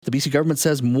The BC government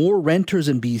says more renters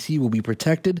in BC will be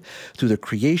protected through the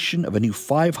creation of a new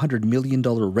 $500 million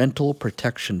rental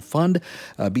protection fund.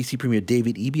 BC Premier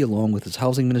David Eby, along with his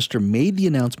housing minister, made the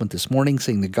announcement this morning,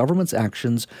 saying the government's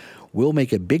actions will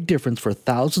make a big difference for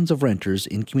thousands of renters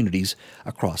in communities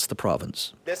across the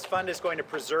province. This fund is going to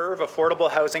preserve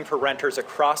affordable housing for renters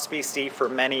across BC for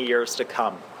many years to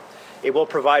come. It will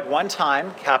provide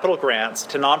one-time capital grants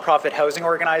to nonprofit housing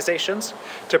organizations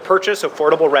to purchase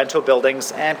affordable rental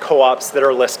buildings and co-ops that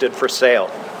are listed for sale.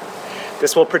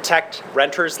 This will protect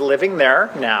renters living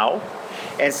there now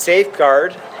and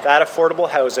safeguard that affordable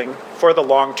housing for the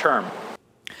long term.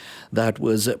 That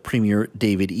was Premier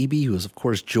David Eby, who is, of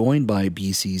course, joined by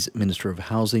BC's Minister of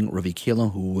Housing, Ravi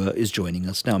Kahlon, who is joining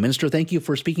us now. Minister, thank you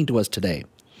for speaking to us today.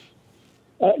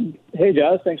 Hey,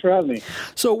 Jazz. Thanks for having me.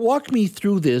 So walk me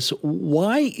through this.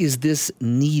 Why is this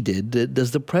needed?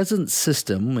 Does the present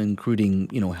system, including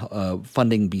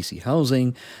funding BC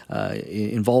Housing,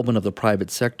 involvement of the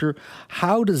private sector,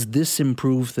 how does this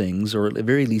improve things, or at the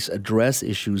very least address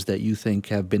issues that you think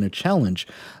have been a challenge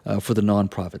for the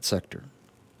nonprofit sector?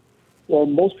 Well,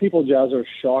 most people, Jazz, are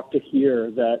shocked to hear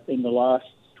that in the last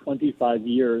 25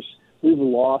 years, we've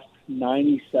lost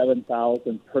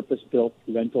 97,000 purpose-built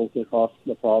rentals across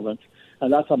the province,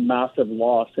 and that's a massive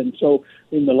loss. And so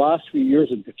in the last few years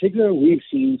in particular, we've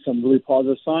seen some really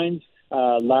positive signs.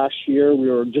 Last year, we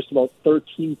were just about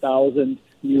 13,000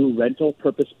 new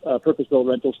purpose-built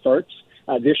rental starts.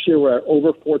 This year, we're at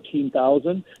over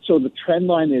 14,000. So the trend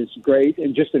line is great.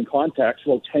 And just in context,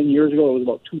 well, 10 years ago, it was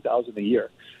about 2,000 a year.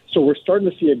 So we're starting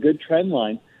to see a good trend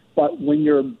line. But when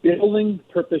you're building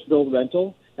purpose-built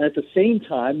rental, and at the same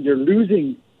time, you're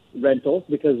losing rentals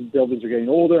because buildings are getting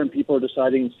older and people are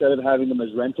deciding instead of having them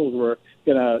as rentals, we're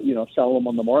going to, sell them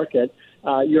on the market.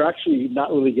 You're actually not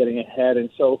really getting ahead. And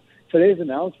so today's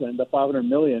announcement, the $500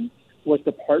 million, was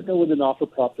to partner with the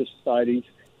not-for-profit societies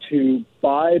to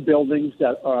buy buildings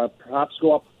that perhaps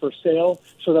go up for sale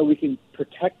so that we can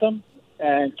protect them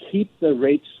and keep the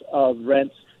rates of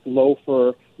rents low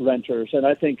for renters. And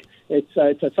I think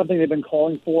it's something they've been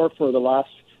calling for the last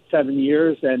 7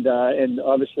 years, and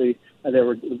obviously they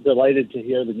were delighted to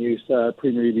hear the news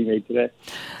Premier Eby made today.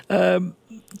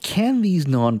 Can these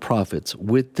nonprofits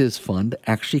with this fund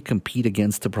actually compete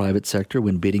against the private sector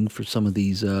when bidding for some of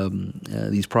these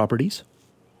properties?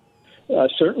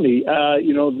 Certainly.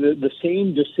 The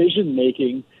same decision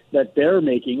making that they're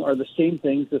making are the same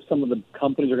things that some of the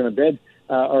companies are going to bid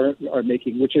are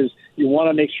making, which is you want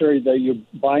to make sure that you're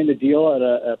buying the deal at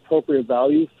an appropriate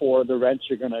value for the rents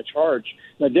you're going to charge.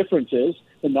 The difference is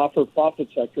the not-for-profit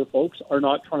sector folks are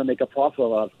not trying to make a profit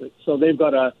out of it. So they've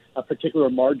got a particular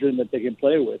margin that they can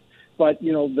play with. But,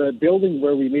 the building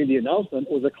where we made the announcement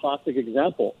was a classic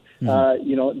example.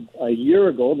 A year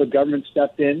ago, the government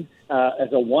stepped in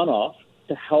as a one-off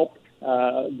to help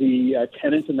the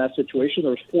tenants in that situation.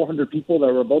 There was 400 people that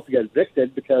were about to get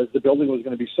evicted because the building was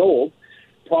going to be sold.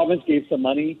 Province gave some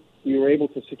money. We were able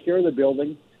to secure the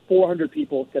building. 400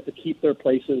 people got to keep their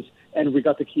places, and we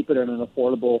got to keep it in an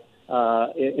affordable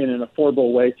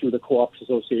way through the Co-ops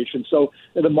Association. So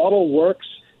the model works.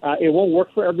 It won't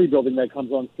work for every building that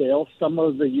comes on sale. Some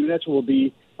of the units will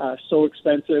be so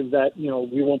expensive that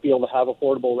we won't be able to have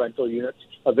affordable rental units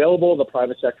available. The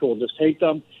private sector will just take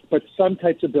them. But some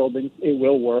types of buildings, it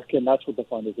will work, and that's what the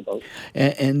fund is about.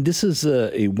 And this is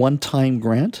a one-time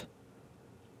grant?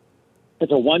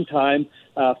 It's a one-time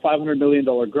 $500 million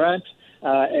grant.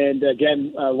 And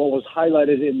again, what was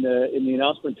highlighted in the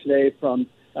announcement today from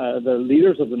the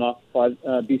leaders of the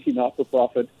BC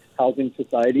Not-for-Profit Housing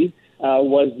Society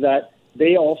was that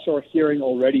they also are hearing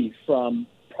already from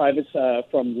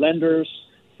from lenders,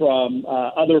 from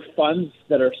other funds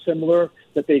that are similar,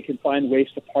 that they can find ways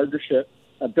to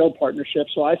build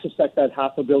partnerships. So I suspect that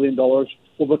 $500 million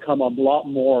will become a lot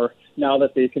more now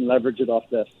that they can leverage it off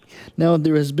this. Now,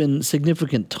 there has been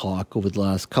significant talk over the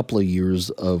last couple of years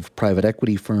of private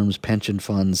equity firms, pension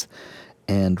funds,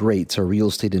 and REITs, or real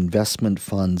estate investment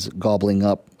funds, gobbling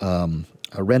up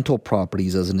rental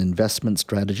properties as an investment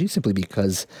strategy simply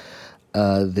because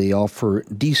they offer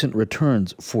decent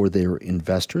returns for their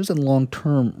investors and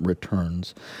long-term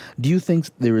returns. Do you think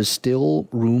there is still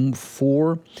room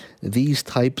for these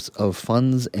types of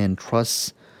funds and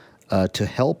trusts to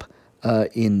help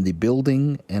in the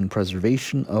building and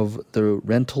preservation of the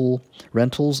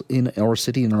rentals in our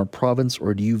city, in our province,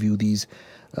 or do you view these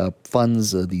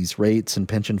funds, these REITs and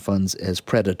pension funds, as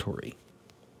predatory?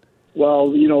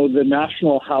 Well, the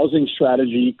National Housing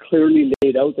Strategy clearly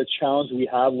laid out the challenge we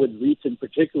have with REITs in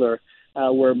particular,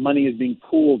 where money is being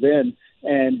pooled in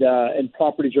and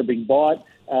properties are being bought.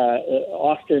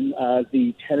 Often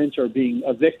the tenants are being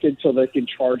evicted so they can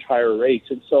charge higher rates.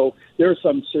 And so there are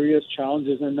some serious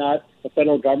challenges in that. The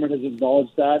federal government has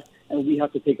acknowledged that, and we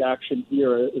have to take action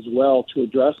here as well to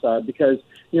address that because,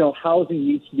 housing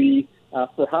needs to be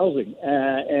for housing.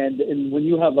 And when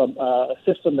you have a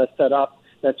system that's set up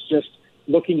that's just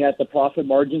looking at the profit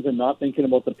margins and not thinking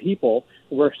about the people,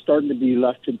 we're starting to be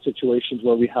left in situations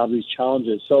where we have these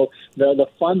challenges. So the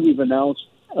fund we've announced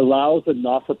allows the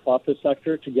not-for-profit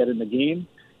sector to get in the game.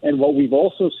 And what we've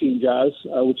also seen, Jazz,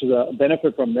 which is a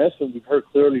benefit from this, and we've heard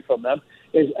clearly from them,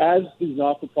 is as these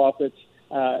not-for-profits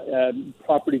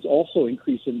properties also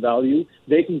increase in value,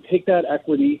 they can take that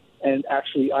equity and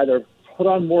actually either put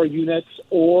on more units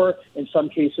or, in some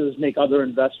cases, make other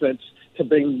investments to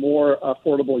bring more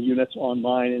affordable units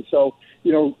online. And so,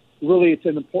 really it's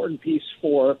an important piece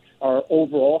for our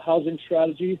overall housing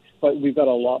strategy, but we've got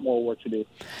a lot more work to do.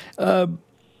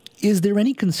 Is there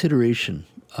any consideration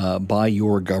by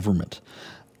your government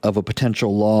of a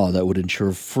potential law that would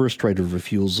ensure first right of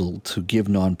refusal to give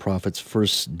nonprofits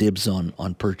first dibs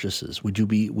on purchases? Would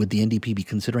the NDP be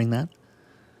considering that?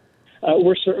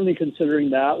 We're certainly considering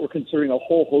that. We're considering a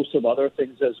whole host of other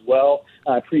things as well.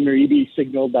 Premier Eby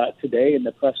signaled that today in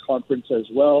the press conference as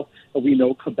well. We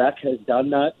know Quebec has done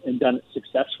that and done it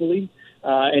successfully.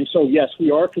 And so, yes,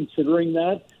 we are considering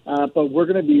that, but we're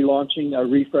going to be launching a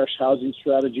refresh housing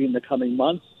strategy in the coming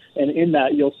months. And in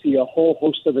that, you'll see a whole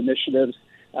host of initiatives.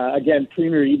 Again,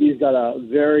 Premier Eby's got a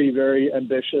very, very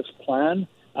ambitious plan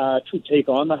to take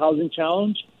on the housing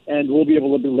challenge. And we'll be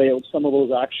able to lay out some of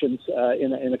those actions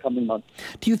in the coming months.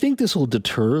 Do you think this will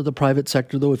deter the private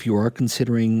sector, though, if you are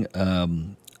considering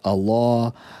a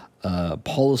law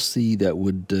policy that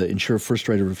would ensure first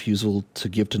right of refusal to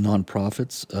give to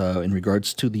nonprofits in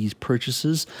regards to these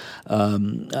purchases?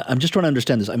 I'm just trying to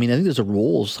understand this. I mean, I think there's a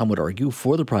role, some would argue,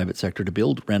 for the private sector to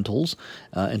build rentals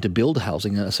and to build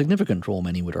housing, a significant role,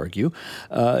 many would argue.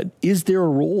 Is there a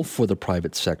role for the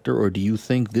private sector, or do you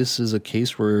think this is a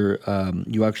case where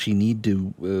you actually need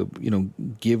to,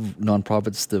 give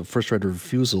nonprofits the first right of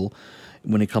refusal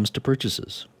when it comes to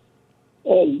purchases?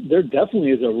 Well, there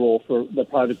definitely is a role for the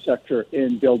private sector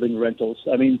in building rentals.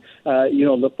 I mean,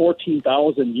 the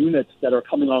 14,000 units that are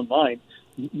coming online,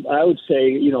 I would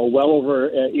say, well over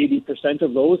 80%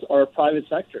 of those are private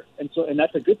sector. And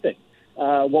that's a good thing.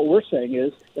 What we're saying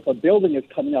is if a building is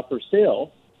coming up for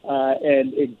sale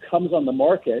and it comes on the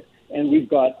market and we've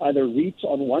got either REITs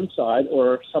on one side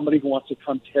or somebody who wants to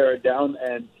come tear it down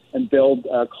and build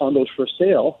condos for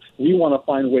sale, we want to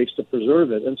find ways to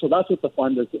preserve it. And so that's what the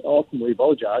fund is ultimately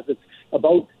about, Jazz. It's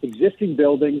about existing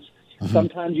buildings. Mm-hmm.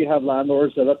 Sometimes you have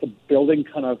landlords that let the building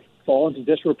kind of fall into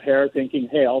disrepair thinking,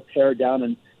 hey, I'll tear it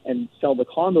down and sell the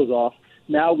condos off.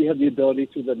 Now we have the ability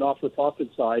through the not-for-profit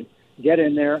side, get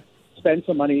in there, spend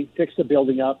some money, fix the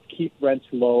building up, keep rents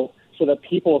low so that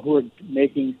people who are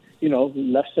making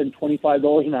less than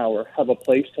 $25 an hour have a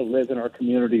place to live in our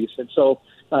communities. And so,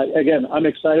 again, I'm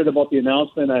excited about the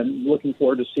announcement. I'm looking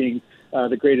forward to seeing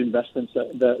the great investments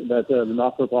that the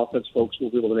not-for-profits folks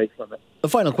will be able to make from it. A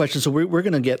final question. So we're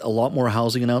going to get a lot more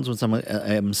housing announcements,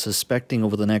 I'm suspecting,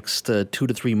 over the next 2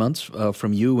 to 3 months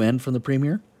from you and from the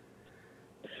Premier?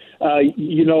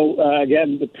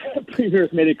 Again, the Premier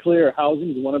has made it clear housing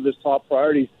is one of his top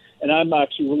priorities, and I'm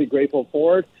actually really grateful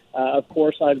for it. Of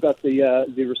course, I've got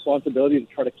the responsibility to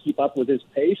try to keep up with his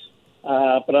pace,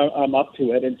 but I'm up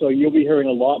to it. And so you'll be hearing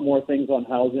a lot more things on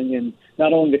housing in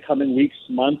not only the coming weeks,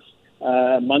 months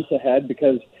ahead,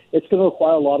 because it's going to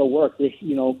require a lot of work. As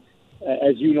you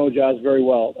know, Jazz, very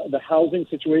well, the housing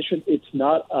situation, it's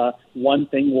not one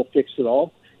thing will fix it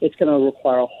all. It's going to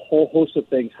require a whole host of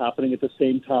things happening at the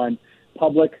same time.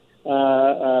 Public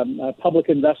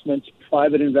investments,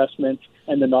 private investments,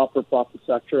 and the not-for-profit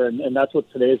sector. And that's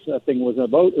what today's thing was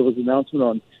about. It was an announcement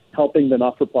on helping the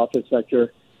not-for-profit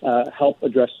sector help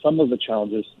address some of the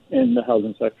challenges in the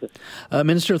housing sector.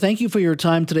 Minister, thank you for your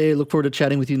time today. I look forward to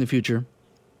chatting with you in the future.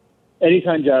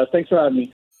 Anytime, Jazz. Thanks for having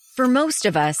me. For most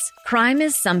of us, crime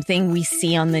is something we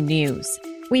see on the news.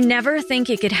 We never think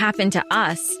it could happen to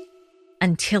us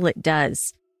until it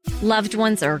does. Loved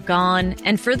ones are gone,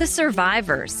 and for the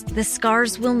survivors, the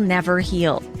scars will never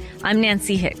heal. I'm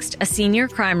Nancy Hixt, a senior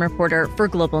crime reporter for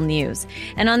Global News.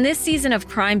 And on this season of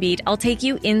Crime Beat, I'll take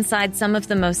you inside some of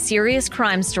the most serious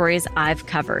crime stories I've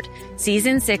covered.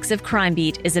 Season 6 of Crime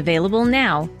Beat is available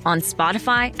now on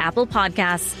Spotify, Apple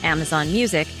Podcasts, Amazon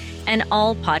Music, and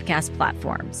all podcast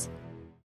platforms.